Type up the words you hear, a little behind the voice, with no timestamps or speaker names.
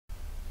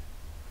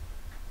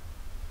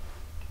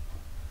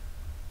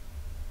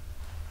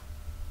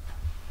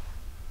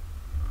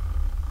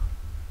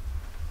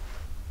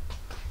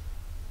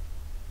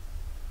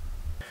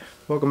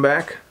Welcome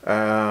back.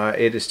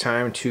 It is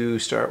time to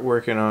start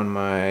working on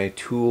my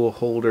tool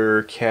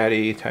holder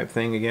caddy type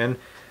thing again.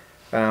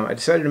 I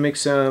decided to make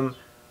some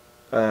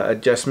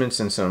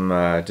adjustments and some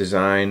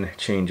design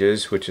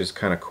changes, which is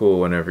kind of cool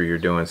whenever you're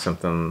doing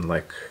something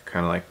like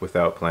kind of like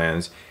without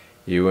plans.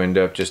 You end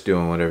up just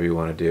doing whatever you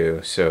want to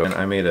do. So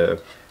I made a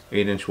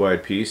 8-inch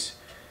wide piece.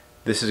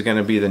 This is going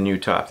to be the new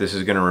top. This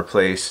is going to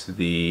replace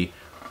the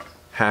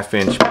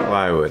 1/2-inch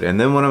plywood. And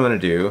then what I'm going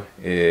to do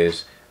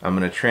is I'm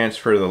going to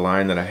transfer the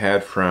line that I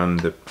had from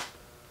the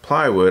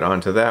plywood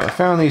onto that. I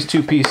found these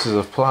 2 pieces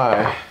of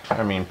pine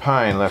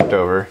left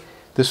over.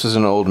 This was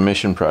an old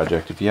mission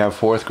project. If you have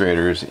 4th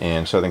graders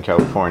in Southern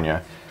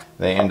California,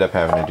 they end up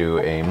having to do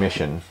a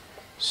mission.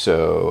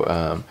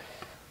 So,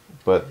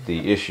 but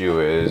the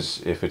issue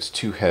is if it's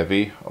too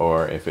heavy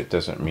or if it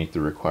doesn't meet the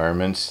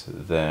requirements,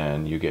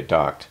 then you get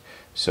docked.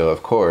 So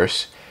of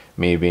course,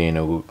 me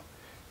being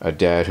a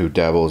dad who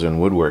dabbles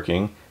in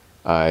woodworking,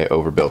 I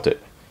overbuilt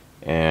it.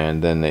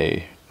 And then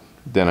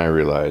I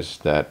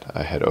realized that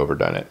I had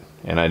overdone it,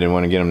 and I didn't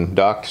want to get them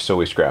docked, so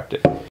we scrapped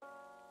it.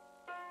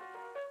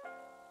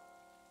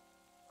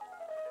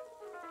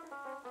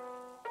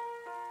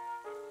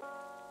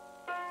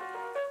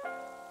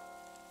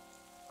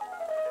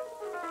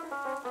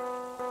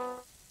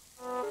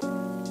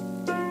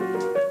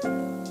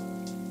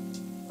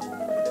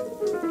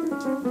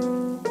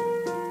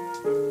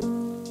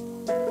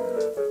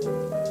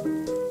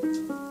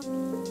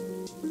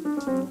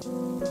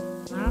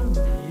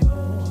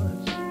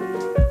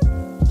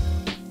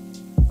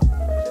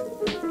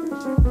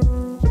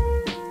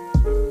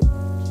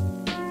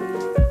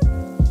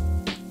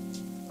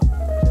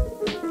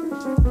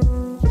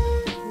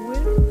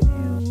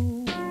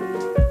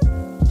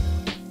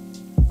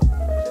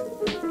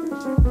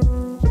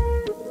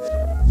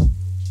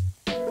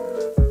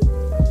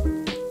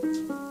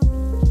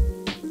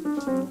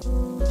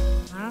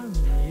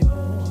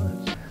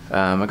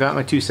 I got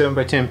my 2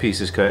 7x10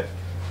 pieces cut.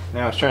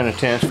 Now I was trying to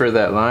transfer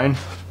that line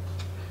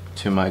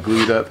to my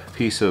glued up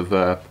piece of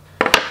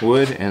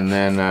wood, and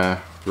then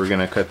we're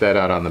going to cut that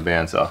out on the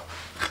bandsaw.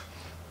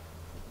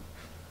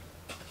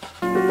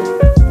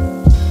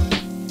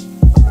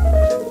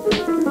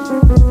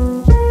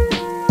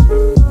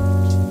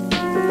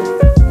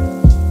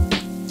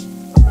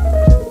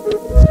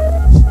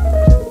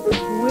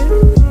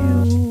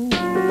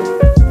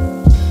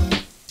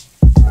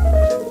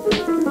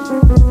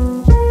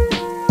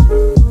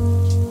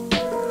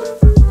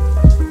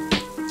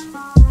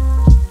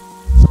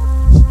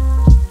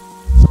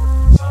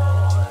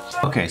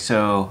 Okay,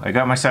 so I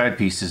got my side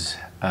pieces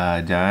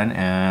done,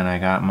 and I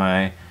got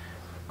my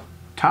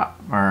top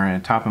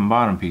and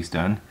bottom piece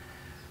done.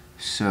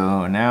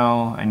 So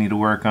now I need to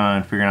work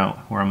on figuring out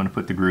where I'm going to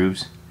put the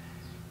grooves,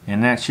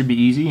 and that should be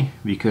easy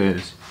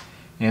because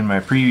in my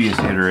previous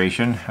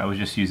iteration I was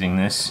just using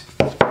this,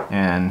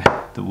 and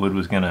the wood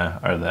was gonna,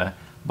 or the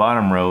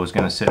bottom row was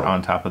gonna sit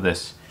on top of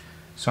this.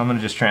 So I'm gonna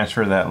just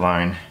transfer that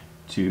line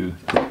to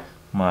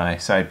my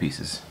side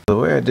pieces. The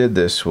way I did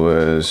this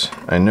was,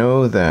 I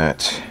know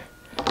that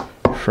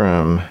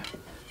from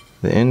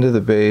the end of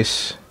the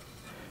base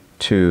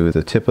to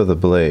the tip of the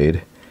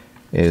blade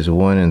is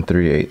 1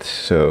 3/8.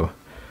 So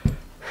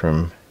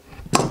from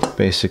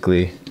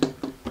basically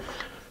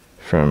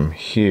from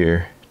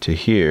here to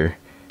here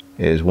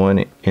is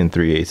 1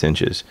 3/8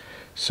 inches.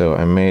 So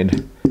I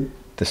made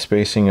the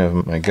spacing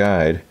of my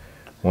guide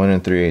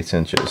 1 3/8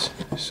 inches.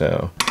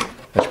 So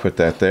let's put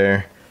that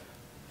there,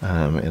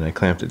 and I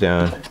clamped it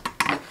down,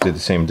 did the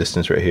same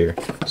distance right here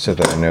so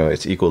that I know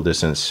it's equal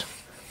distance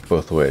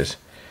both ways.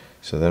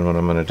 So then what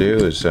I'm going to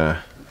do is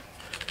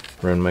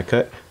run my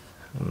cut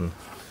and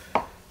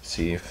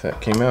see if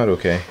that came out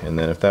okay. And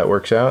then if that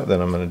works out,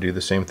 then I'm going to do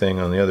the same thing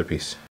on the other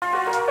piece.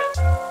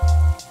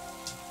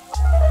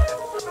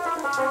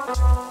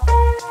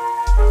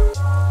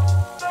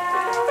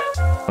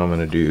 I'm going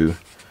to do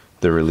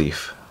the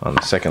relief on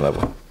the second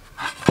level.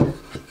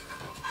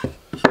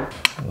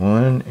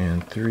 1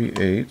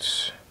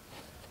 3/8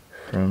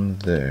 from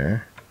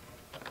there.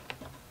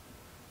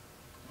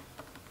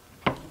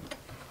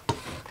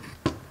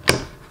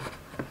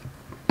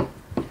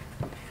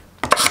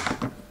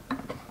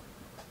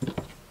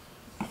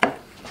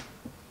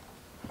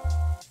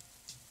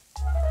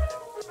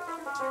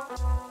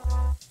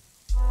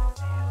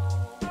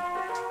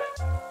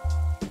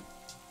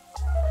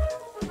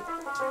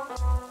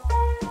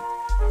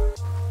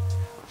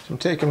 I'm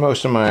taking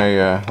most of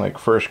my like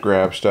first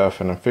grab stuff,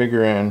 and I'm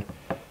figuring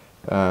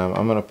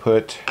I'm gonna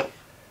put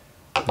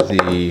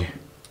the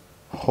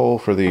hole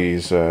for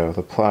these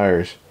the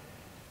pliers.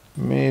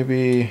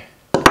 Maybe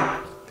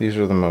these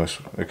are the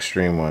most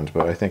extreme ones,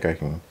 but I think I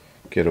can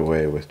get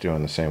away with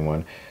doing the same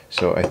one.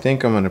 So I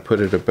think I'm gonna put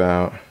it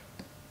about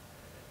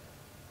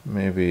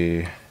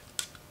maybe a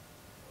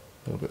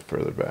little bit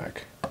further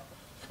back.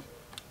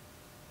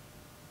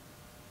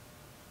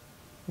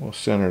 We'll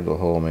center the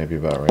hole maybe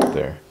about right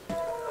there.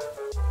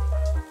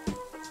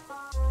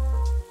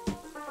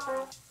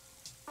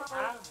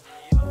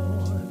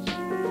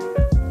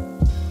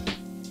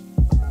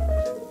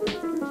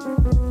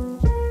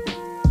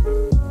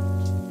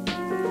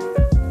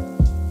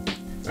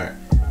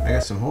 I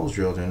got some holes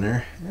drilled in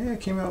there.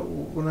 It came out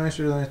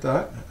nicer than I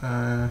thought.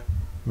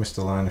 Missed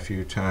the line a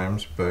few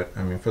times, but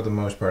I mean, for the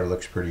most part, it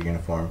looks pretty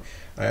uniform.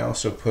 I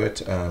also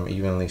put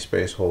evenly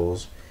spaced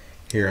holes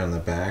here on the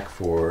back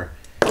for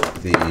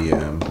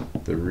the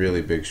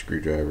really big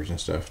screwdrivers and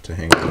stuff to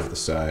hang off the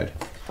side,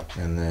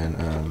 and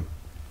then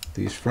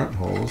these front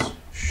holes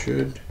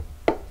should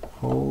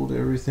hold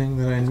everything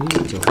that I need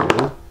it to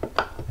hold,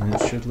 and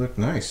it should look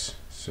nice.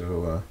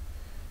 So,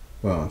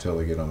 well, until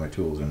I get all my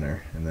tools in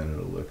there, and then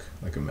it'll look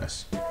like a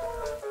mess.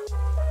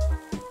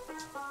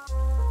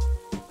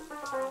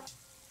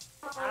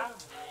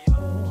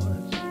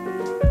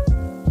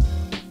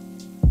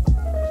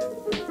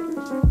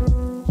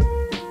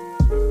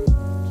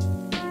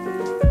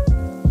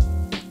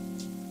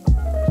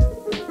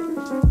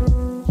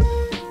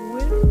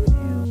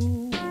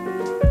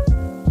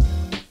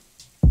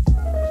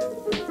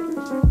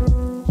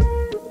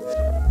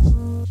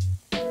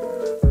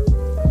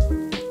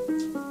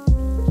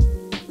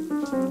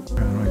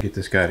 Get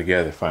this guy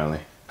together finally.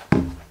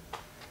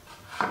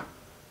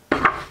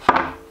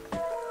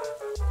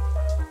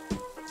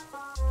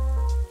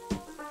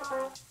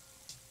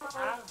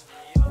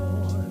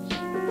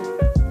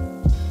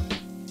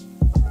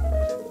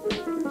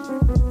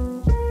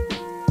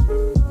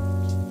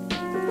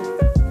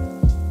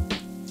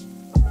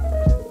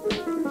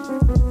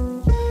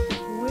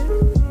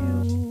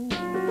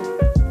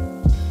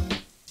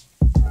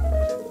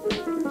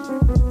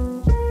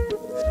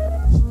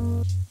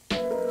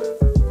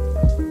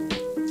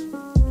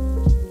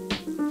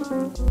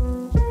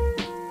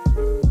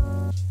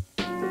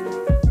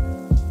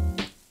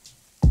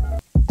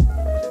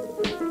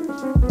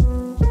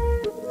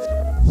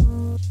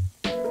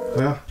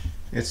 Well,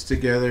 it's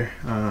together.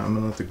 I'm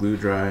gonna let the glue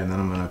dry, and then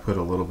I'm gonna put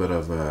a little bit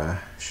of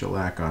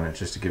shellac on it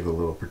just to give it a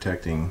little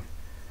protecting.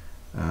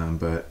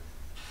 But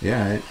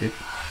yeah, it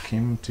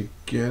came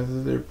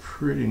together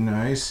pretty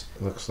nice.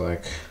 Looks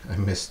like I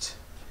messed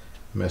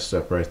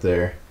up right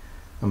there.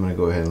 I'm gonna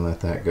go ahead and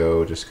let that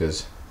go, just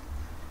because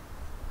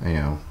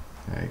I've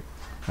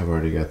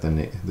already got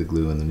the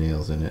glue and the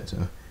nails in it.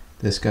 So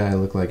this guy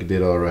looked like it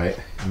did all right.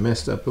 I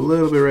messed up a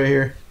little bit right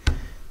here,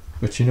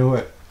 but you know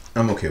what?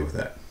 I'm okay with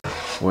that.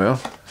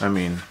 Well, I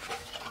mean,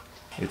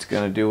 it's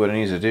gonna do what it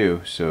needs to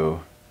do,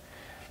 so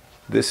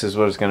this is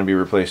what it's gonna be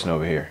replacing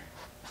over here.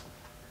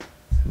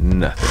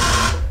 Nothing.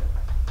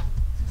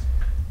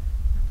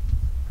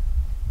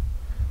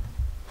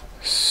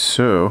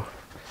 So,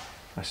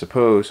 I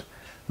suppose,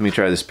 let me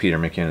try this Peter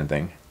McKinnon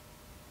thing.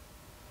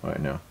 All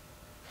right, now,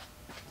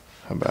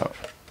 how about?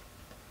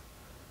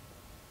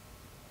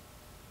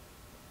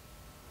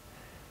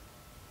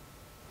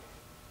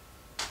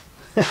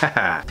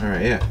 All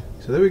right, yeah,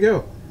 so there we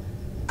go.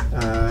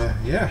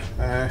 Yeah,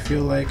 I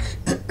feel like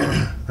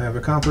I've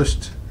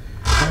accomplished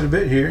quite a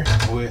bit here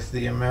with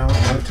the amount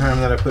of time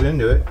that I put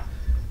into it,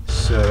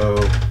 so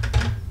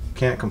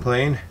can't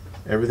complain.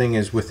 Everything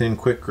is within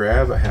quick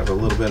grab. I have a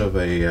little bit of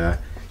a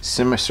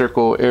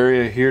semicircle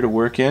area here to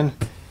work in,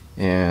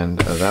 and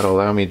that'll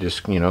allow me to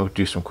just, you know,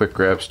 do some quick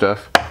grab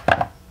stuff.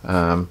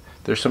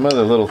 There's some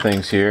other little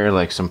things here,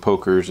 like some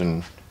pokers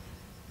and,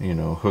 you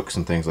know, hooks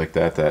and things like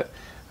that that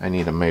I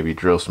need to maybe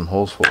drill some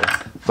holes for,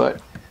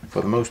 but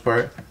for the most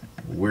part,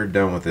 we're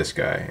done with this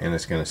guy, and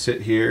it's going to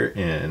sit here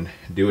and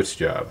do its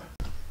job.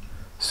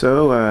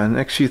 So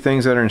next few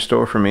things that are in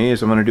store for me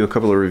is I'm going to do a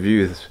couple of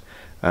reviews.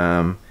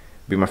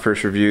 Be my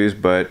first reviews,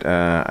 but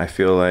I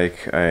feel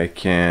like I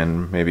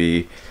can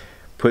maybe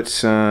put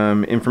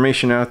some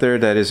information out there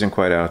that isn't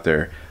quite out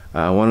there.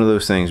 One of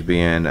those things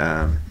being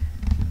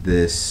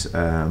this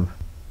the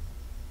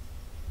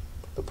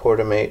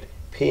Portamate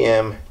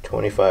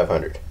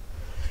PM2500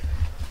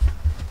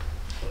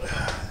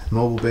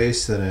 mobile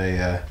base that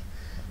I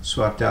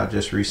swapped out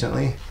just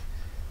recently.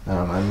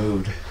 I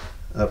moved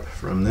up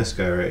from this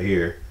guy right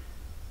here,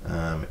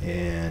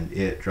 and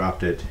it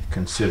dropped it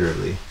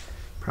considerably,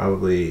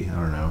 probably, I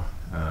don't know,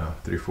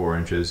 3-4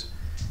 inches,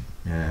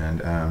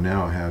 and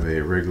now I have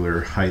a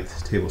regular height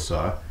table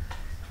saw,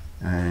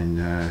 and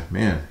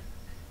man,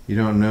 you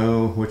don't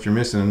know what you're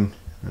missing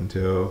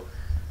until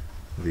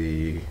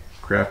the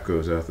crap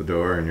goes out the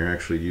door and you're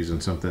actually using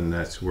something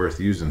that's worth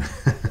using.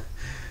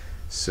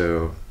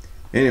 So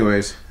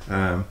anyways,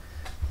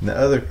 the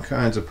other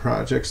kinds of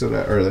projects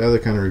that or the other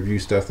kind of review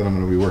stuff that I'm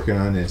going to be working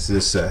on is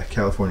this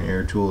California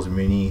Air Tools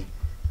mini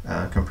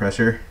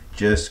compressor.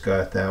 Just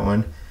got that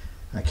one.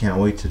 I can't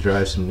wait to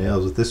drive some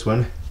nails with this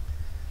one.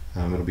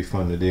 It'll be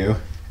fun to do.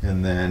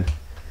 And then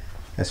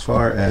as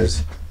far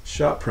as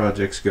shop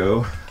projects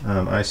go,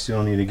 I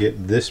still need to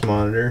get this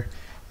monitor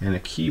and a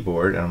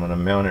keyboard. I'm going to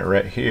mount it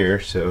right here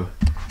so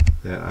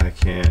that I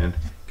can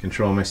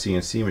control my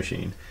CNC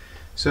machine.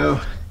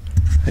 So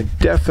I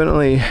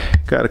definitely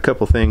got a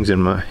couple things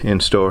in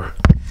store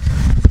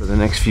for the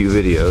next few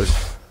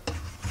videos.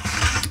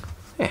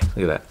 Yeah, look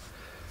at that.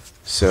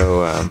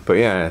 So, but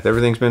yeah,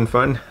 everything's been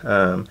fun.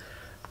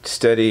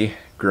 Steady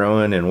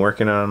growing and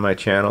working on my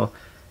channel,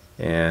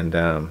 and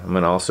I'm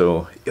gonna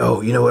also,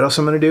 you know what else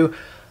I'm gonna do?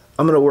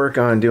 I'm gonna work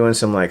on doing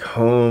some like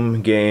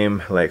home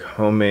game, like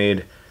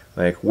homemade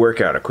like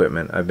workout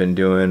equipment. I've been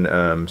doing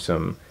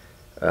some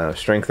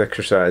strength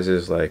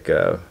exercises like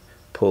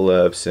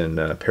pull-ups and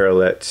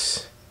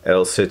parallettes,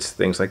 L-sits,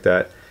 things like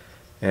that.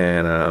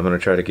 And I'm gonna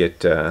try to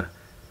get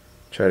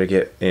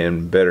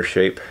in better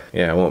shape.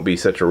 Yeah, I won't be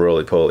such a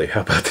roly-poly.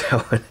 How about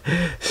that one?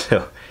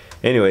 So,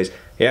 anyways,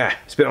 yeah,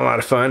 it's been a lot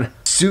of fun.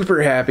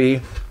 Super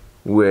happy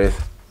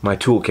with my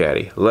tool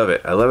caddy. Love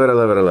it. I love it. I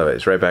love it. I love it.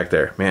 It's right back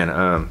there, man.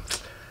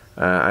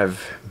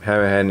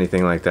 Haven't had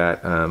anything like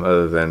that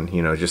other than,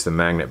 you know, just the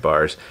magnet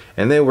bars,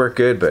 and they work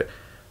good. But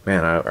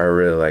man, I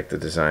really like the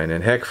design,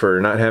 and heck,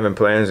 for not having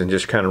plans and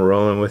just kind of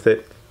rolling with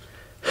it,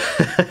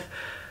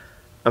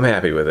 I'm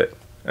happy with it.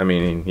 I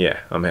mean, yeah,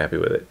 I'm happy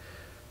with it.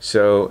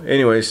 So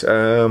anyways,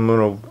 I'm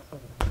gonna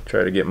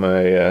try to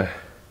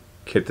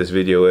get this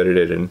video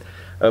edited and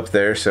up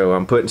there, so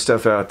I'm putting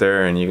stuff out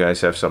there and you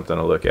guys have something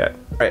to look at.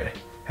 All right,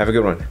 have a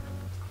good one.